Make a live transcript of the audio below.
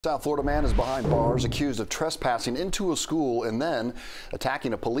South Florida man is behind bars accused of trespassing into a school and then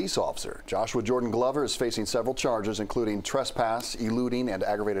attacking a police officer. Joshua Jordan Glover is facing several charges, including trespass, eluding, and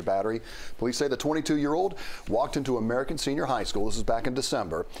aggravated battery. Police say the 22-year-old walked into American Senior High School. This is back in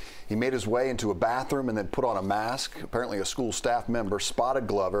December. He made his way into a bathroom and then put on a mask. Apparently, a school staff member spotted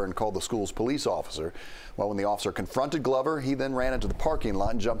Glover and called the school's police officer. Well, when the officer confronted Glover, he then ran into the parking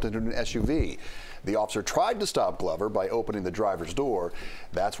lot and jumped into an SUV. The officer tried to stop Glover by opening the driver's door.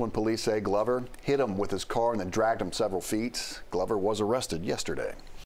 That's when police say Glover hit him with his car and then dragged him several feet. Glover was arrested yesterday.